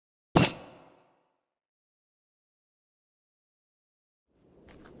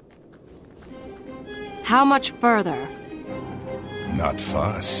How much further? Not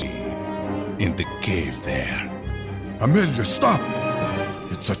far, see. In the cave there. Amelia, stop!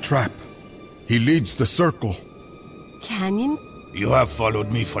 It's a trap. He leads the circle. Canyon? You have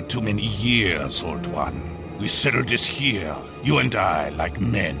followed me for too many years, old one. We settled this here, you and I, like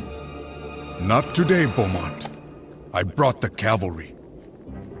men. Not today, Beaumont. I brought the cavalry.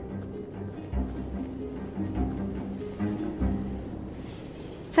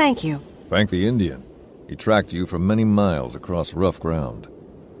 Thank you. Thank the Indian. He tracked you for many miles across rough ground.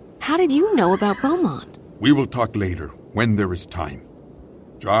 How did you know about Beaumont? We will talk later, when there is time.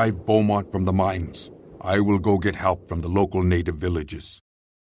 Drive Beaumont from the mines. I will go get help from the local native villages.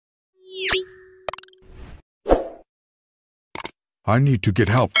 I need to get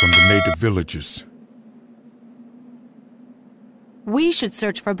help from the native villages. We should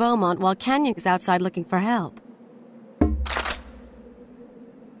search for Beaumont while Canyon is outside looking for help.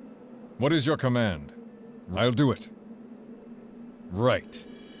 What is your command? I'll do it. Right.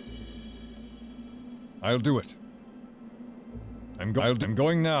 I'll do it. I'm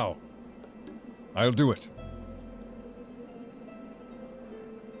going now. I'll do it.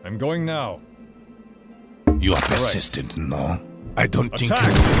 I'm going now. You are persistent, no? I don't think you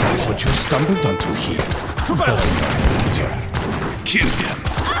realize what you stumbled onto here. To battle! Kill them!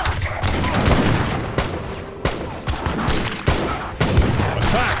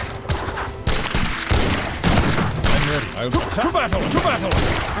 Attack! I'm ready. I'll attack. To battle! To battle!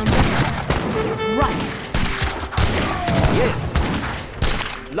 I'm ready. Right. Yes!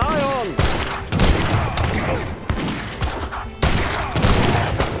 Lie on!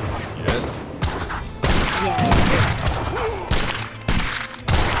 Yes? Yes.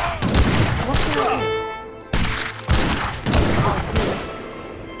 What can I do? I'll do it.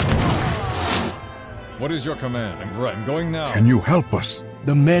 What is your command? I'm going now. Can you help us?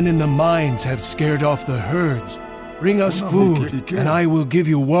 The men in the mines have scared off the herds. Bring us food, and I will give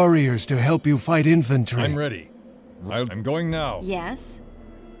you warriors to help you fight infantry. I'm ready. I'm going now. Yes?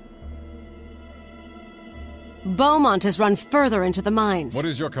 Beaumont has run further into the mines. What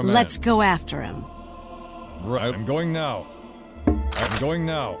is your command? Let's go after him. Right. I'm going now. I'm going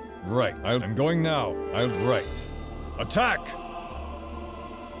now. Right. I'm going now. Right. Attack!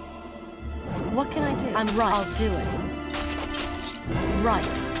 What can I do? I'm right. I'll do it.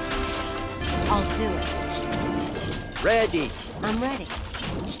 Right. I'll do it. Ready. I'm ready.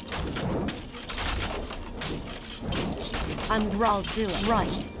 I'll do it.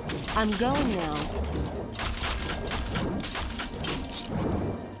 Right. I'm going now.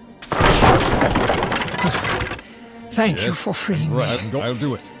 Thank you for freeing me. I'll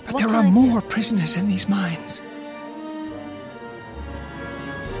do it. But there are more prisoners in these mines.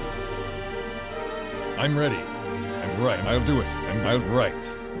 I'm ready. I'm right. I'll do it. I'll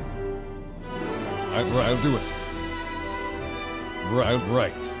right. I'll do it.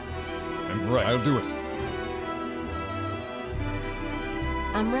 Right. I'm right. I'll do it.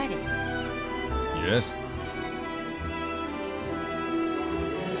 I'm ready. Yes?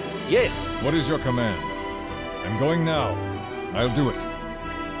 Yes! What is your command? I'm going now. I'll do it.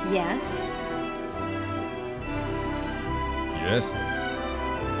 Yes? Yes?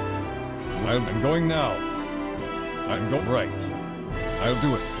 I'm going now. I'm going right. I'll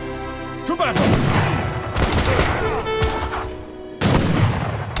do it. To battle!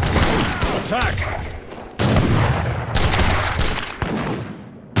 Attack!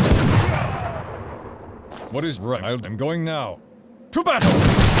 What is right? I'm going now. To battle!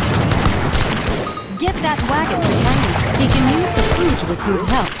 Get that wagon to Canyon. He can use the food to recruit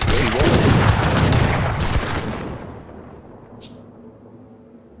help.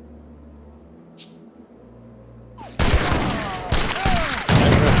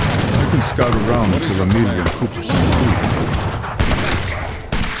 I can scout around until Amelia and Cooper send food.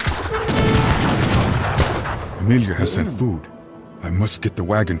 Amelia has sent food. I must get the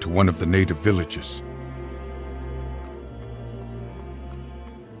wagon to one of the native villages.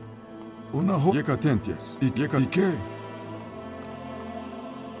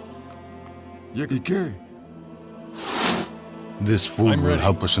 This food will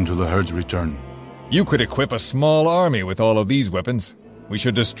help us until the herds return. You could equip a small army with all of these weapons. We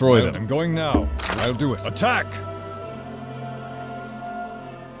should destroy them. I'm going now. I'll do it. Attack!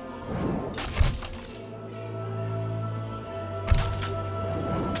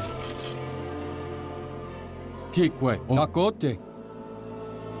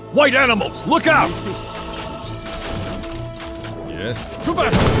 White animals, look out! Yes. To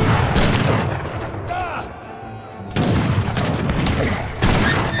battle!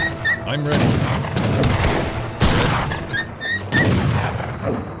 I'm ready. Yes.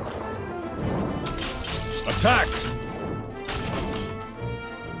 Attack!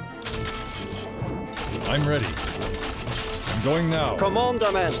 I'm ready. I'm going now.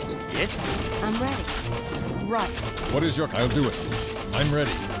 Commandment. Yes? I'm ready. Right. What is your... I'll do it. I'm ready.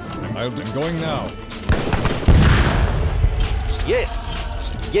 I'm going now. Yes.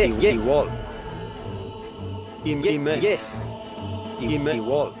 Ye wall. Yes.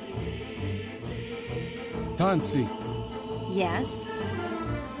 Wall. Tansi. Yes.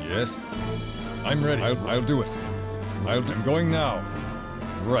 Yes? I'm ready. I'll do it. I'm going now.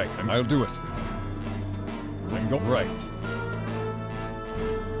 Right. I'll do it. I'm go right.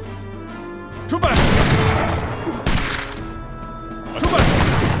 To battle! To battle!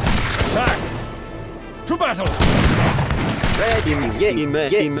 Attack! To battle! Ready.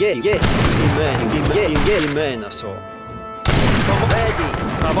 Yes. So. Ready.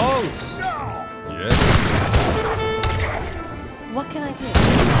 Avance. Yes? What can I do?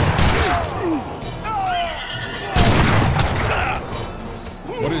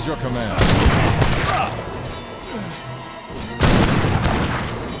 What is your command?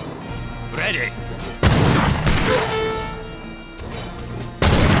 Ready.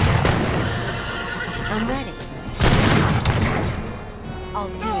 I'm ready. I'll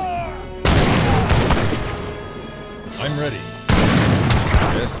do it. I'm ready.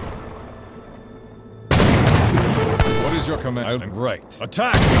 Yes? What is your command? I'm right.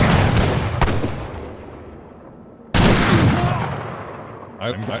 Attack!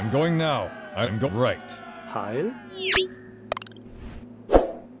 I'm going now. I'm go right. Heil.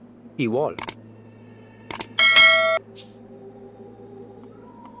 Wall.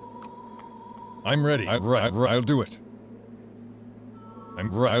 I'm ready. I'll do it.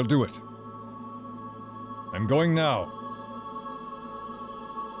 I'll do it. I'm going now.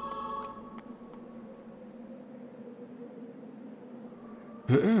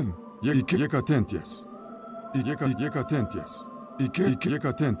 Yekatentias.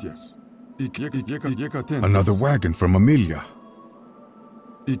 Another wagon from Amelia.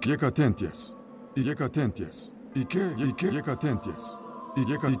 Yekatentias. Yekatentias. Yekatentias.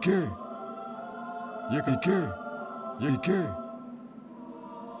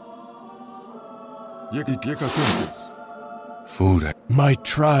 Food. My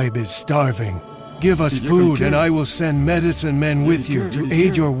tribe is starving. Give us food and I will send medicine men with you to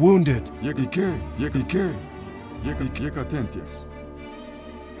aid your wounded.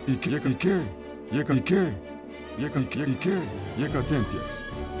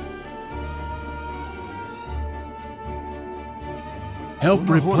 Help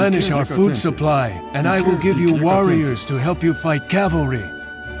replenish our food supply, and I will give you warriors to help you fight cavalry.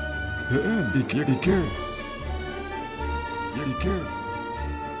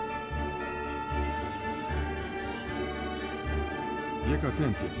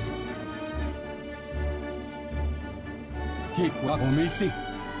 Kikwa omisi.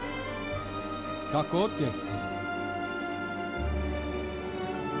 Takote.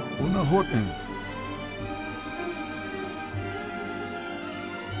 Una hoten.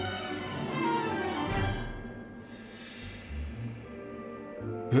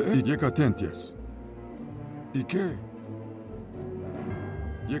 Yekatentias. Ike.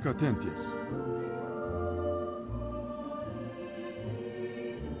 Yekatentias.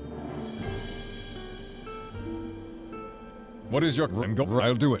 What is your...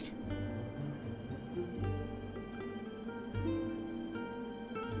 I'll do it.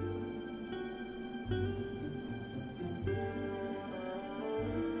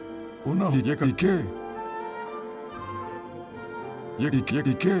 Una Ike.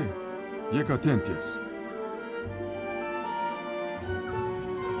 Yekatentias.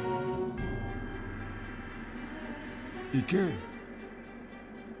 Ike.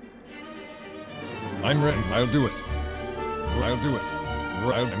 I'm ready. I'll do it. I'll do it.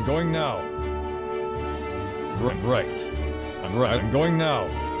 I'm going now. Right. I'm going now.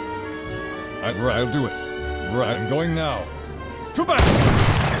 I'll do it. I'm going now. To battle!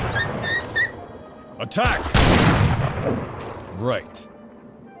 Attack! Right.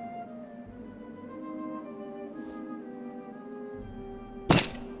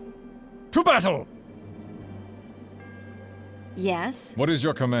 To battle! Yes? What is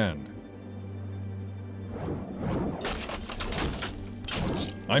your command?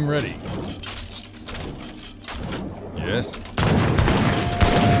 I'm ready. Yes?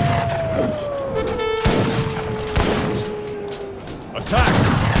 Attack!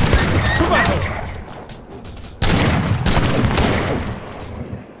 To battle!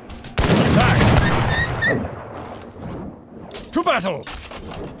 Attack! To battle!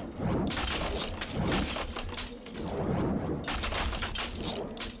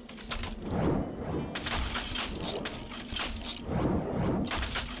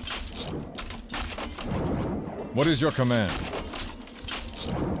 What is your command?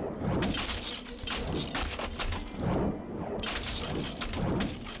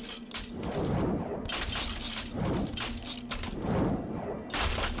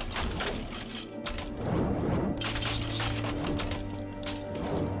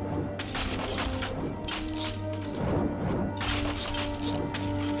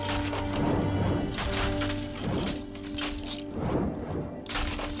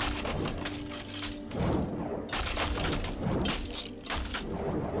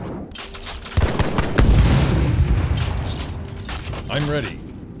 I'm ready.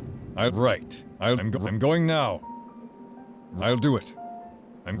 I'm going now. I'll do it.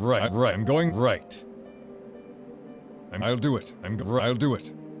 I'm going right. I'll do it. I'll do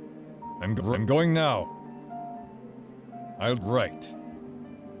it. I'm going now. I'm right.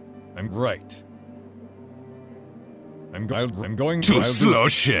 I'm going. Too slow,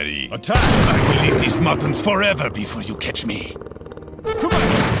 Sherry. Attack! I will leave these mountains forever before you catch me. To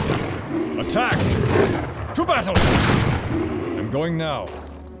battle! Attack! To battle! I'm going now.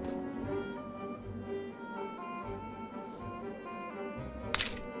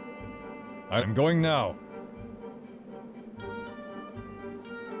 I'm going now.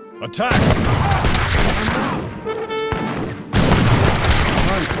 Attack!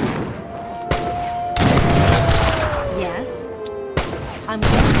 Yes? I'm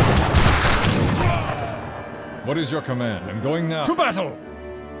What is your command? I'm going now. To battle!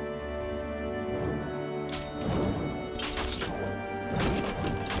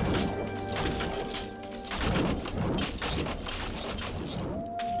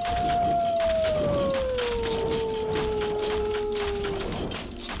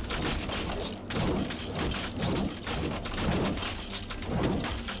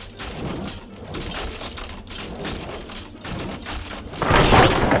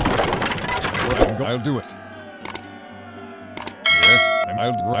 I'll do it. Yes,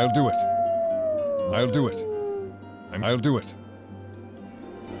 I'll do it. I'll do it. I'll do it.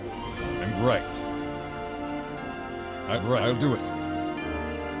 I'm right. I'll do it.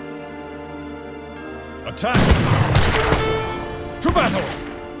 Attack! To battle!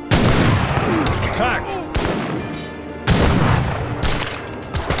 Attack!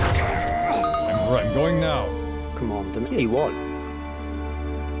 I'm going now. Command dem Ewall.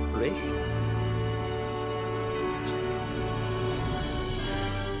 Recht.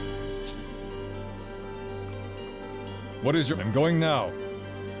 What is your... I'm going now.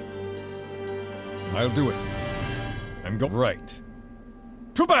 I'll do it. I'm go right.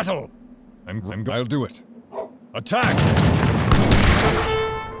 To battle! I'll do it. Attack!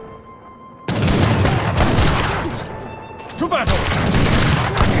 To battle!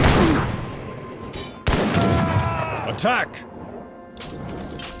 Attack!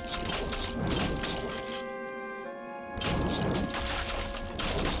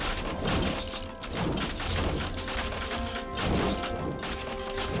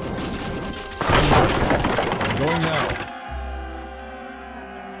 Going now.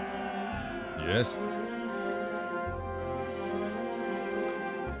 Yes.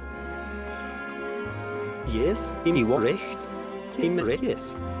 Yes, Ewall recht. Im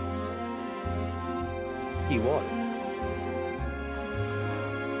yes. Ewall.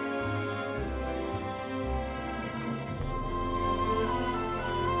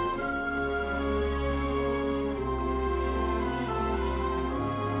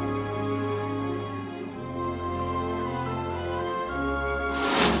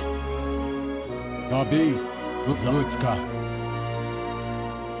 Tabiz, Uzlutzka.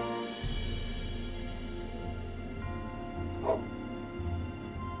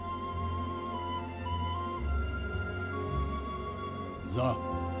 Za.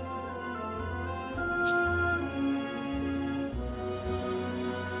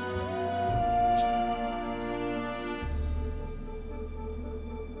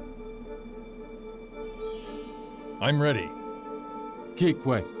 I'm ready.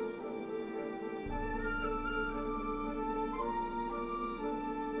 Kikwe.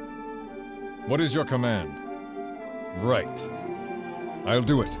 What is your command? Right. I'll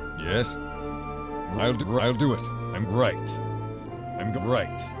do it. Yes. I'll do it. I'm right.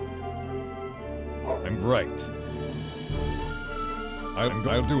 Right. I'm right.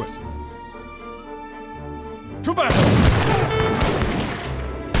 I'll do it. To battle!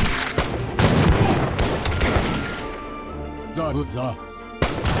 Za.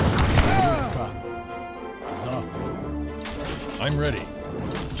 I'm ready.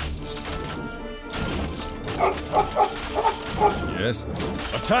 Yes.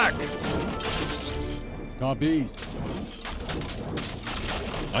 Attack! Tabiz.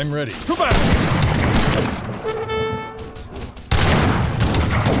 I'm ready. To battle!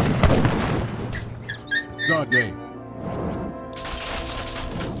 Godday.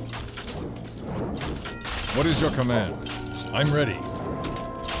 What is your command? I'm ready.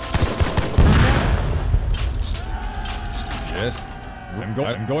 Yes,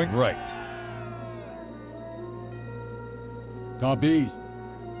 I'm going right. Tabiz.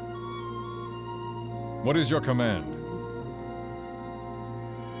 What is your command?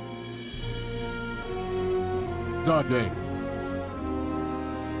 Godday.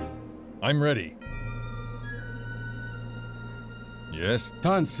 I'm ready. Yes?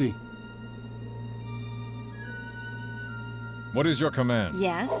 Tansi. What is your command?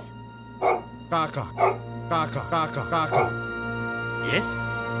 Yes? Kaka. Kaka. Kaka. Kaka. Yes?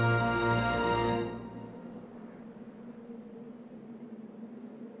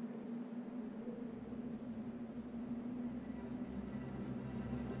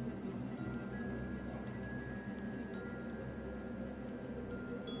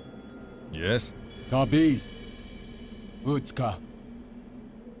 Yes? Tabiz. Utska.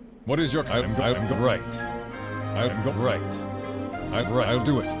 What is your... I'm right. I'm right. I'll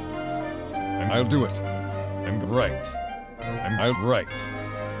do it. I'll do it. I'm right. I'm right.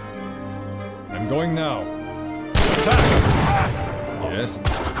 I'm going now. Attack! Yes?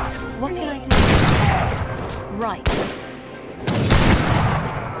 What can I do? Right.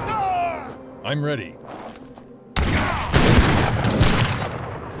 I'm ready.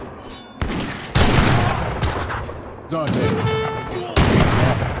 Godday.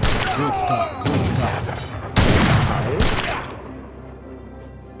 Utska. Utska.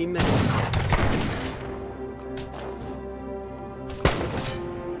 Immenso.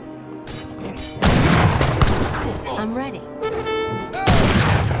 I'm ready.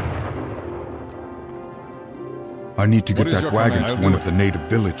 I need to get What is that your wagon command? to I'll one do of the it. native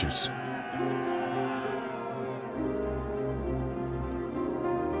villages.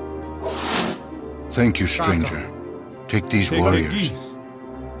 Thank you, stranger. Take these warriors.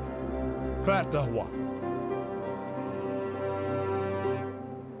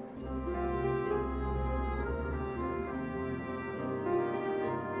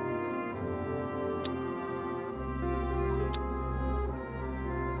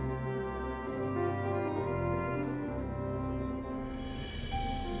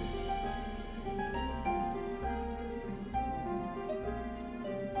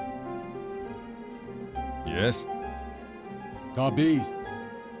 Yes? Tabiz.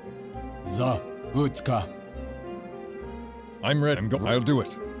 Za. Utska. I'm ready. I'll do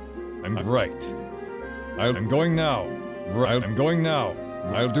it. I'm right. I'm going now. I'm going now.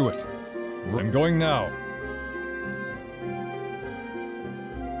 I'll do it. I'm going now.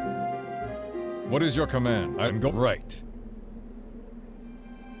 What is your command? I'm go right.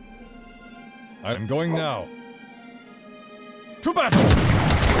 I'm going now. To battle!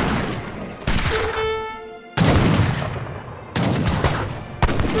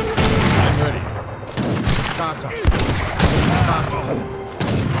 I'm ready. Kaka. Kaka.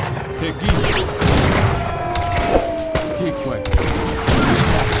 Peggy. Kikwe.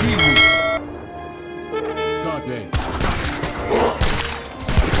 Chimu. Godday.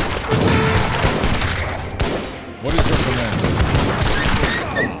 What is your command?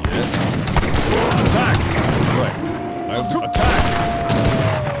 Yes? Attack! Right. I'll do attack!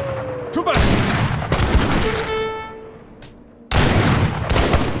 To battle!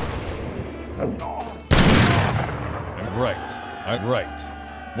 I'm right. I'm right.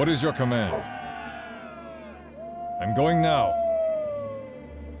 What is your command? I'm going now.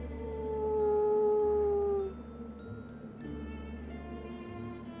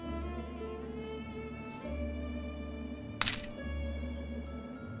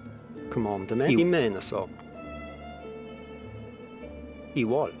 Commanda mig i Menasa. I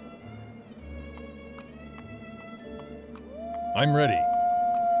wall. I'm ready.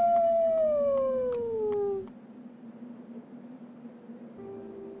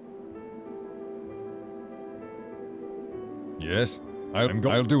 Yes,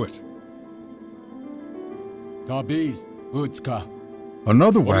 I'll do it. Tabiz. Utska.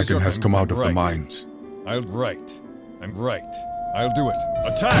 Another What is wagon your has come out of the right? mines. I'm right. I'll do it.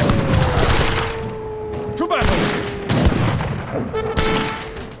 Attack! To battle!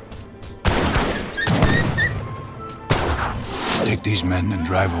 Take these men and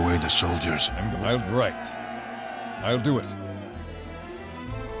drive away the soldiers. I'm right. I'll do it.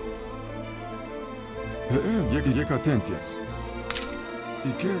 Jak atentias.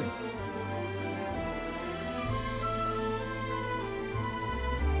 Ike.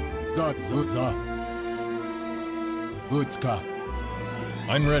 Za. Za. Utska.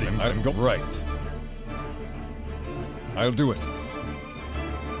 I'm ready. I'm go right. I'll do it.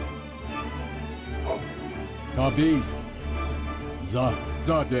 Tabiz.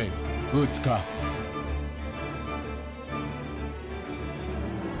 Zade. Utska.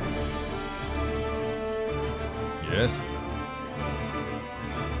 Yes?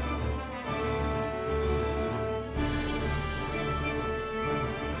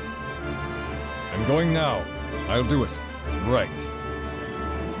 I'm going now. I'll do it. Right.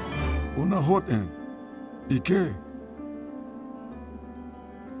 Una hoten. Ike.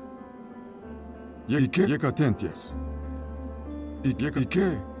 Ike yekatentias.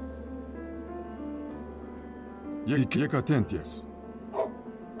 Ike. Ike yekatentias.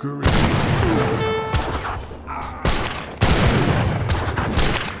 Correct.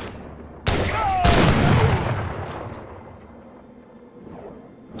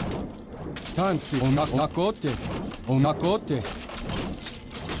 Tansi. Onakote. Onakote.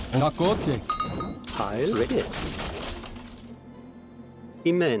 Onakote. Heil redis.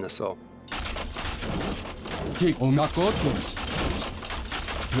 Imena so. Kik. Onakote.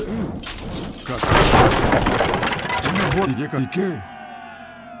 Una hot Ike.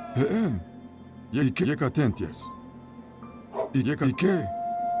 Ike yekatentias. Ike.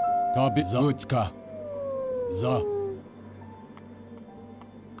 Tabiz. Utska. Za.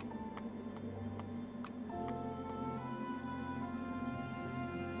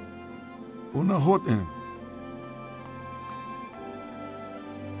 Una hoten.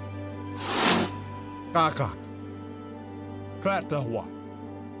 Kakak. Klatahwa.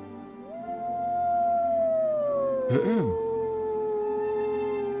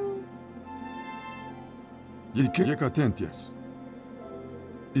 Ike yekatentias.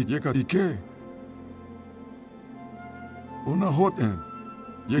 Ike. Una hoten.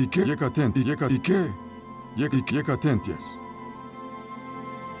 Ike yekatentias. Ike yekatentias.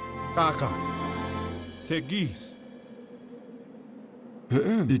 Kakak. Tegis.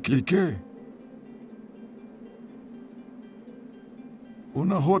 Ike.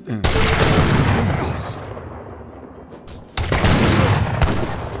 Una hoten.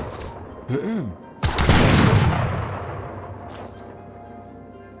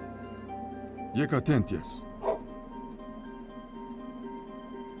 Yekatentias.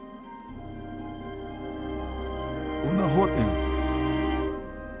 Una hoten.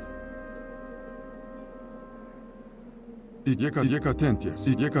 Yekatentias.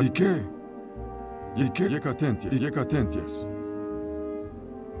 Yekatentias.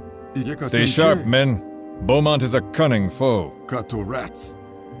 Stay sharp, men. Beaumont is a cunning foe. Kato rats.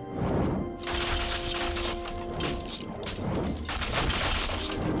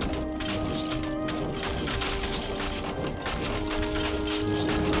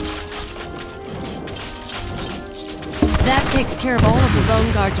 That takes care of all of the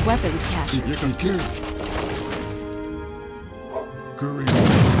Bone Guard's weapons caches.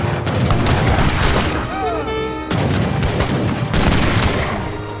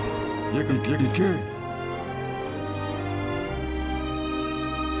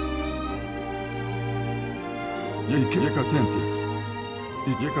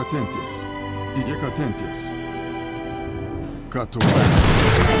 Yekatentias. Kato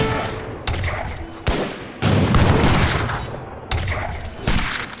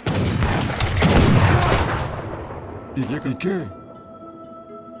Ike.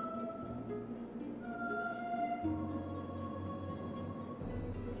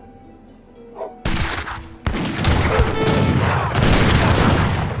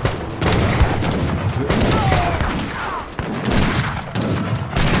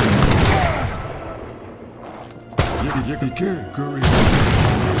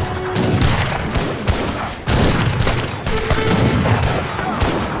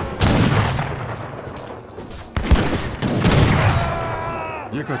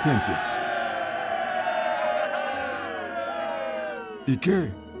 Yekatentias.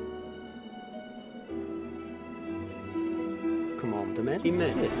 Ike. Commandement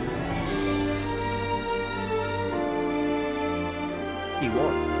Imenis.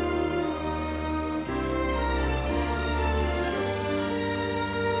 Iwal.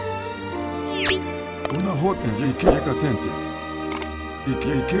 Una hoten. Yekatentias.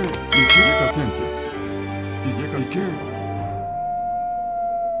 Ike yekatentias.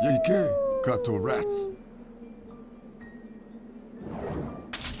 Ike. Kato rats.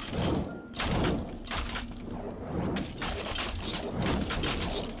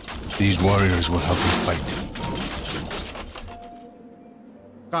 These warriors will help you fight.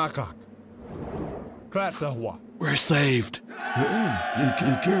 Kakak. Klatahwa. We're saved.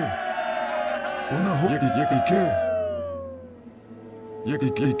 Ike. Una hoten. Ike.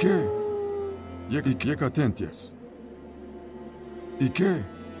 Yekatentias. ¿Y qué?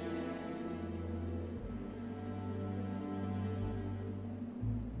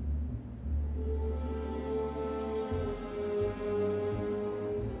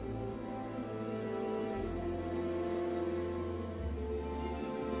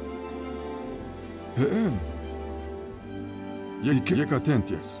 ¿Y qué?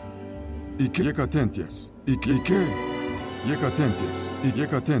 Atentias. ¿Y qué? Atentias. ¿Y qué? ¿Y atentias. ¿Y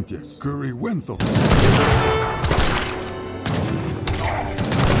atentias. Currywenthos.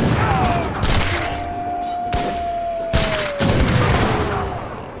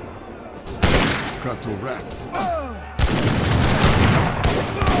 Cattle rats.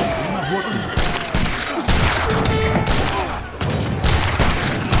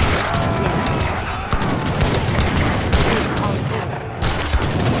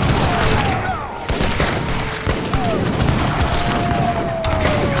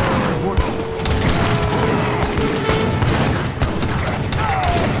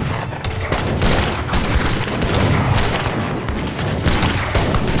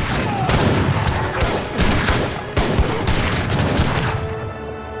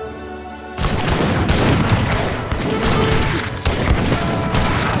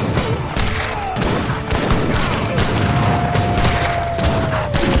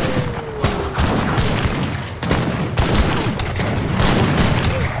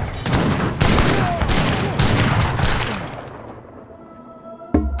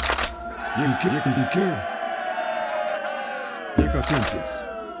 ¿Y qué? ¿Y atentias.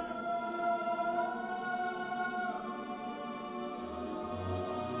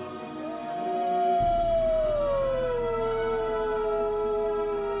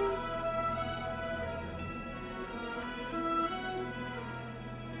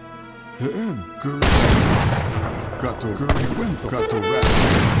 Cattle rats.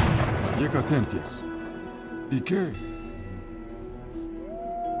 ¿Y atentias. ¿Y qué?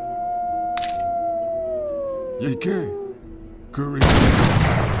 ¿Y qué? Currywenthos.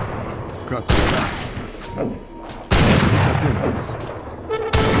 Cattle rats. Atentias.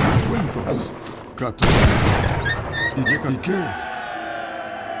 Currywenthos. Cattle rats. ¿Y qué?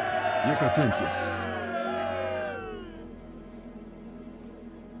 ¿Y atentias.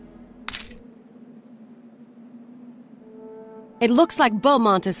 It looks like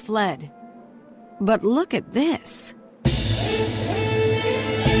Beaumont has fled. But look at this.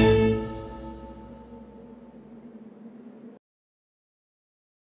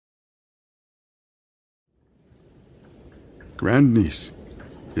 Grandniece,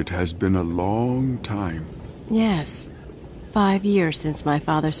 it has been a long time. Yes. 5 years since my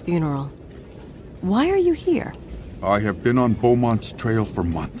father's funeral. Why are you here? I have been on Beaumont's trail for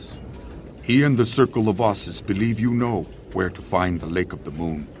months. He and the Circle of Osses believe you know where to find the Lake of the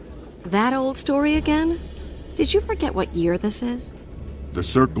Moon. That old story again? Did you forget what year this is? The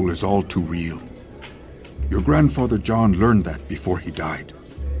Circle is all too real. Your grandfather John learned that before he died.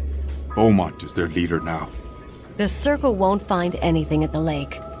 Beaumont is their leader now. The Circle won't find anything at the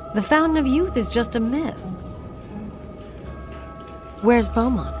lake. The Fountain of Youth is just a myth. Where's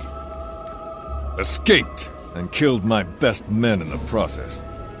Beaumont? Escaped and killed my best men in the process.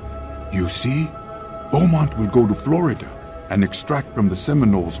 You see? Beaumont will go to Florida and extract from the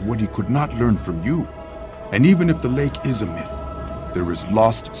Seminoles what he could not learn from you. And even if the lake is a myth, there is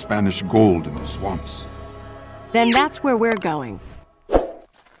lost Spanish gold in the swamps. Then that's where we're going.